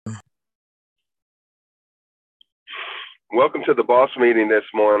Welcome to the boss meeting this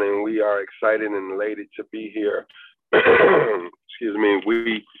morning. We are excited and elated to be here. Excuse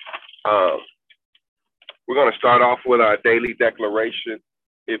me. Uh, we're going to start off with our daily declaration.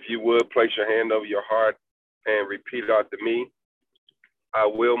 If you would, place your hand over your heart and repeat after me. I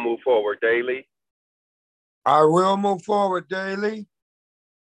will move forward daily. I will move forward daily.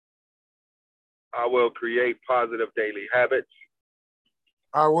 I will create positive daily habits.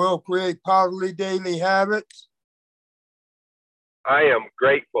 I will create positive daily habits. I am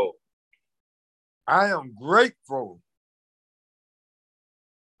grateful. I am grateful.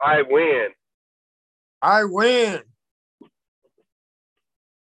 I win. I win.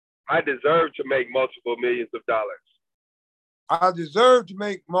 I deserve to make multiple millions of dollars. I deserve to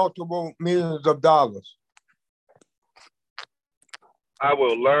make multiple millions of dollars. I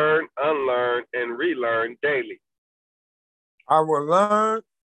will learn, unlearn, and relearn daily. I will learn,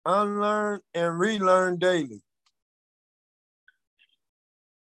 unlearn, and relearn daily.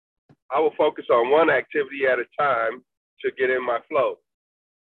 I will focus on one activity at a time to get in my flow.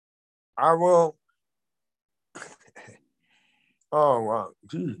 I will. Oh, wow.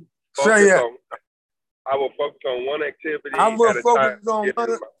 Say it. I will focus on one activity I will at a focus time to on get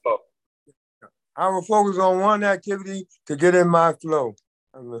in my flow. I will focus on one activity to get in my flow.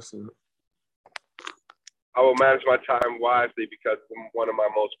 I'm listening. I will manage my time wisely because it's one of my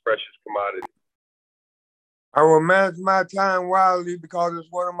most precious commodities. I will manage my time wisely because it's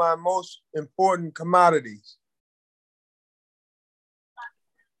one of my most important commodities.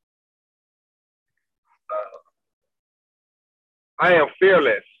 I am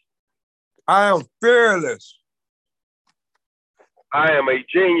fearless. I am fearless. I am a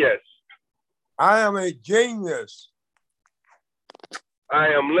genius. I am a genius. I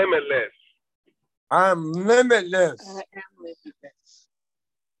am limitless. I am limitless. I am limitless.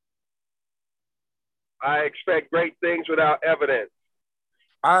 I expect great things without evidence.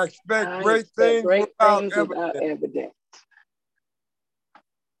 I expect great things without evidence.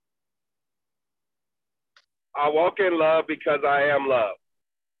 I walk in love because I am love.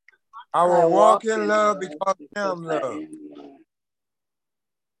 I will walk in love because I am love.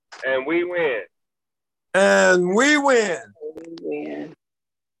 And we win. And we win. We win.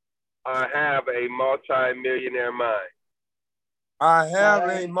 I have a multi-millionaire mind. I have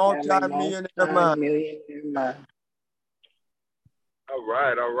a multi-millionaire mind. All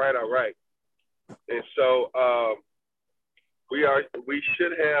right. And so we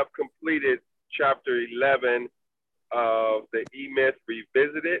should have completed chapter 11 of the E-Myth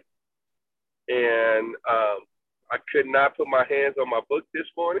Revisited. And I could not put my hands on my book this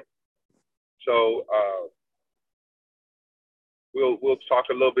morning. So we'll talk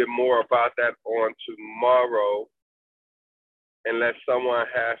a little bit more about that on tomorrow, unless someone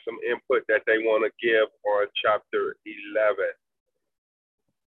has some input that they want to give on chapter 11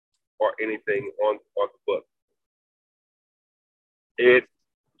 or anything on the book. It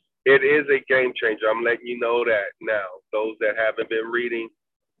is a game changer. I'm letting you know that now. Those that haven't been reading,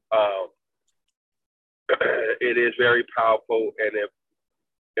 it is very powerful. And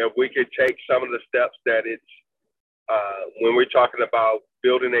if we could take some of the steps that it's when we're talking about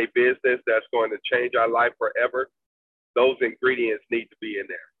building a business that's going to change our life forever, those ingredients need to be in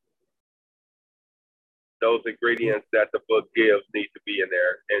there. Those ingredients that the book gives need to be in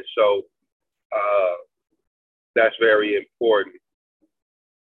there. And so that's very important.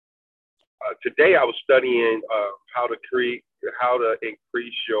 Today I was studying how to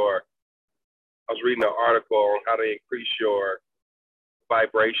increase your, I was reading an article on how to increase your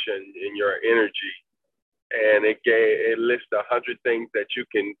vibration in your energy. And it lists 100 things that you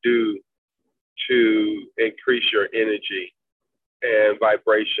can do to increase your energy and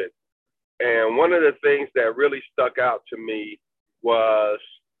vibration. And one of the things that really stuck out to me was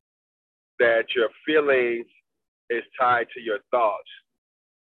that your feelings is tied to your thoughts.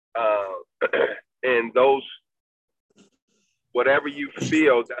 And those, whatever you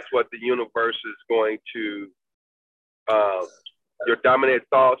feel, that's what the universe is going to, your dominant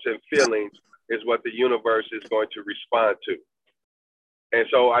thoughts and feelings is what the universe is going to respond to. And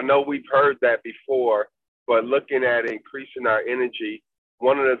so I know we've heard that before, but looking at increasing our energy,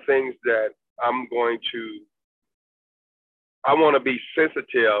 one of the things that I want to be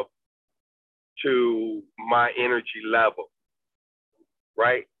sensitive to my energy level,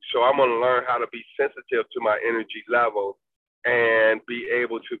 right? So I'm going to learn how to be sensitive to my energy level and be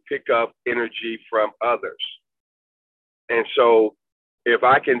able to pick up energy from others. And so if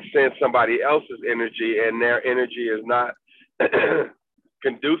I can sense somebody else's energy and their energy is not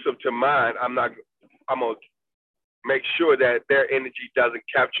conducive to mine, I'm going to make sure that their energy doesn't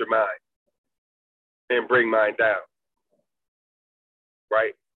capture mine and bring mine down.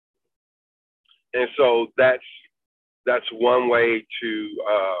 right? And so that's one way to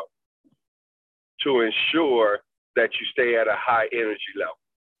ensure that you stay at a high energy level.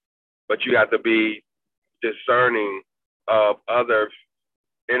 But you have to be discerning of other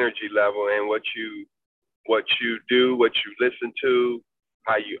energy level and what you do, what you listen to,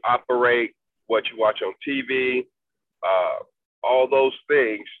 how you operate, what you watch on TV, all those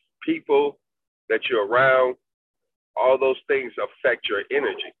things, people that you're around, all those things affect your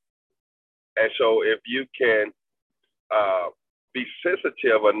energy. And so if you can be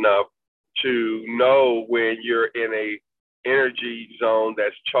sensitive enough to know when you're in a energy zone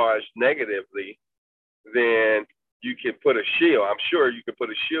that's charged negatively, then you can put a shield. I'm sure you can put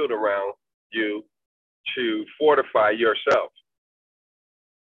a shield around you to fortify yourself,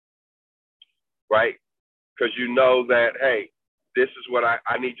 right? Because you know that, hey, this is what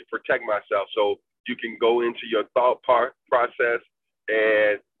I need to protect myself. So you can go into your thought process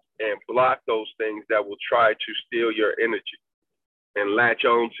and block those things that will try to steal your energy and latch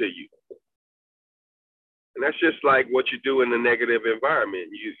on to you. And that's just like what you do in a negative environment.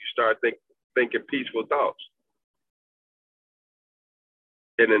 You start thinking peaceful thoughts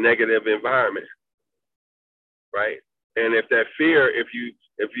in a negative environment, right? And if that fear, if you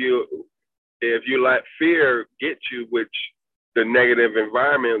let fear get you, which the negative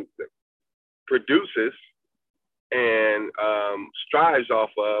environment produces and strives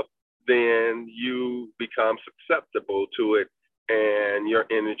off of, then you become susceptible to it and your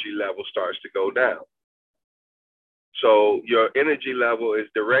energy level starts to go down. So your energy level is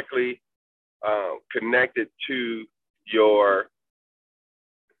directly connected to your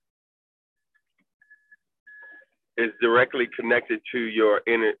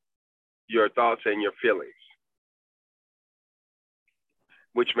your thoughts and your feelings,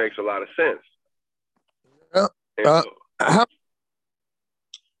 which makes a lot of sense.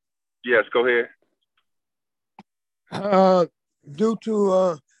 Yes, go ahead. Due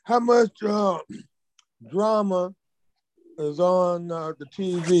to how much drama is on the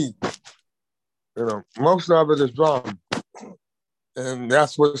TV, most of it is drama, and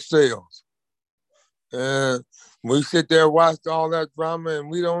that's what sells. And we sit there watch all that drama, and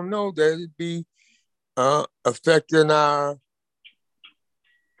we don't know that it be affecting our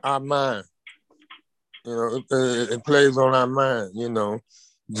mind. It plays on our mind.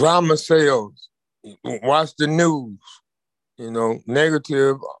 Drama sells. Watch the news.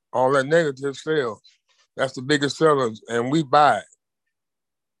 Negative, all that negative sells. That's the biggest sellers, and we buy it.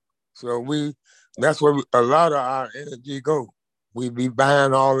 So that's where a lot of our energy go. We be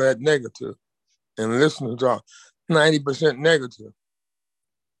buying all that negative and listening to 90% negative.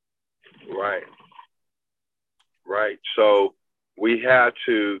 Right. So we have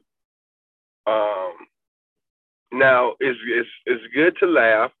to. Now it's good to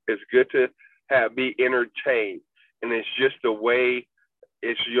laugh. It's good to be entertained, and it's just the way.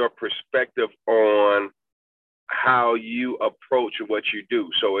 It's your perspective on how you approach what you do.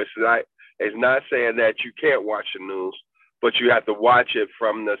 So it's not saying that you can't watch the news, but you have to watch it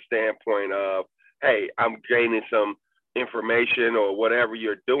from the standpoint of, hey, I'm gaining some information or whatever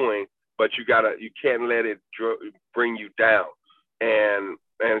you're doing, but you can't let it bring you down. And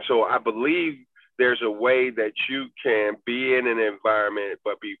so I believe there's a way that you can be in an environment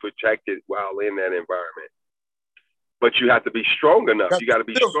but be protected while in that environment. But you have to be strong enough. You got to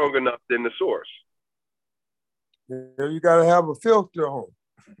be strong enough than the source. You got to have a filter on.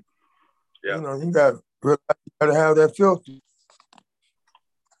 Yeah. You got to have that filter.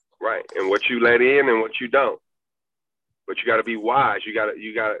 Right, and what you let in and what you don't. But you got to be wise. You got.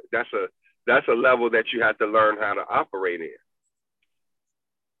 That's a level that you have to learn how to operate in,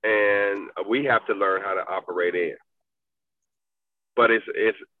 and we have to learn how to operate in. But it's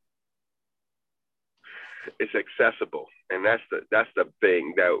accessible, and that's the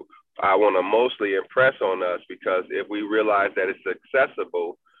thing that I want to mostly impress on us, because if we realize that it's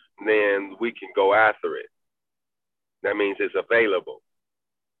accessible, then we can go after it. That means it's available,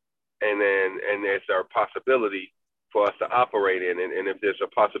 and there's a possibility for us to operate in it. And if there's a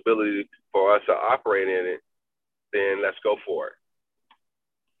possibility for us to operate in it, then let's go for it.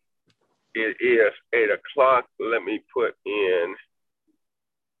 It is 8:00. Let me put in.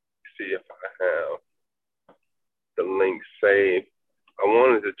 See if I have the link saved. I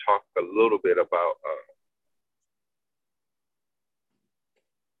wanted to talk a little bit about our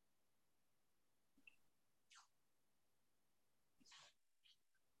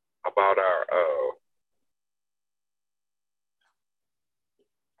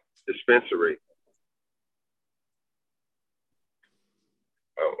dispensary.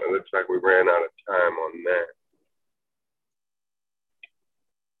 Oh, it looks like we ran out of time on that.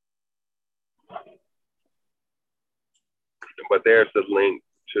 But there's the link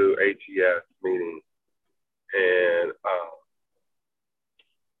to ATS meeting. And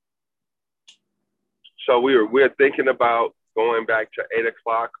so we're thinking about going back to 8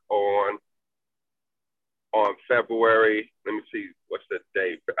 o'clock on February. Let me see, what's the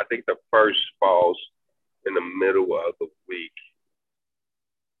date? I think the first falls in the middle of the week.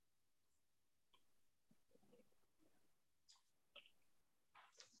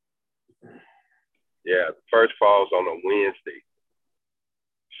 Yeah, the first falls on a Wednesday.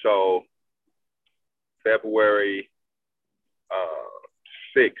 So February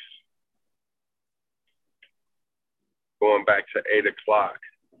 6th, going back to 8 o'clock.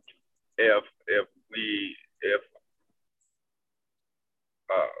 If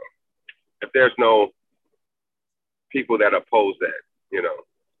there's no people that oppose that, you know,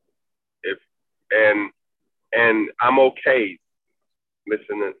 and I'm okay.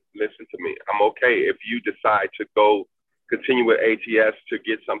 Listen to me. I'm okay if you decide to go continue with ATS to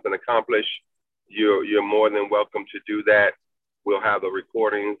get something accomplished. You're more than welcome to do that. We'll have the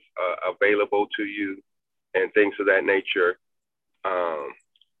recordings available to you and things of that nature.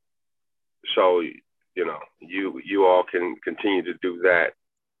 So, you know, you all can continue to do that,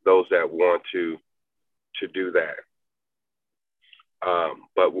 those that want to do that.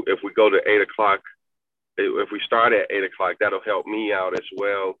 But if we go to 8 o'clock, if we start at 8 o'clock, that'll help me out as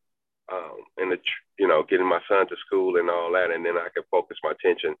well. And you know, getting my son to school and all that, and then I can focus my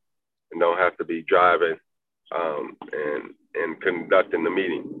attention and don't have to be driving and conducting the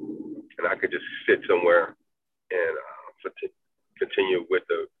meeting. And I could just sit somewhere and continue with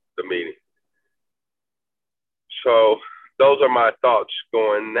the meeting. So those are my thoughts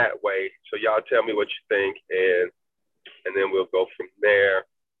going that way. So y'all tell me what you think, and then we'll go from there.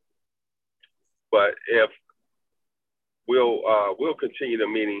 But if we'll continue the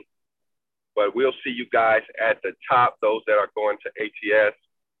meeting, but we'll see you guys at the top, those that are going to ATS,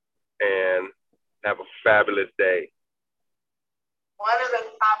 and have a fabulous day. One of the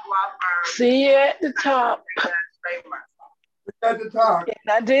top law firms. See you at the top. At the top.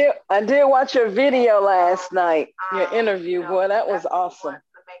 I did watch your video last night, your interview, boy. That was awesome.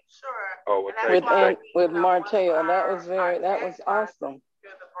 Oh, with Martell. That was awesome.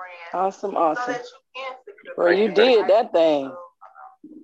 Awesome. Well, you did that thing.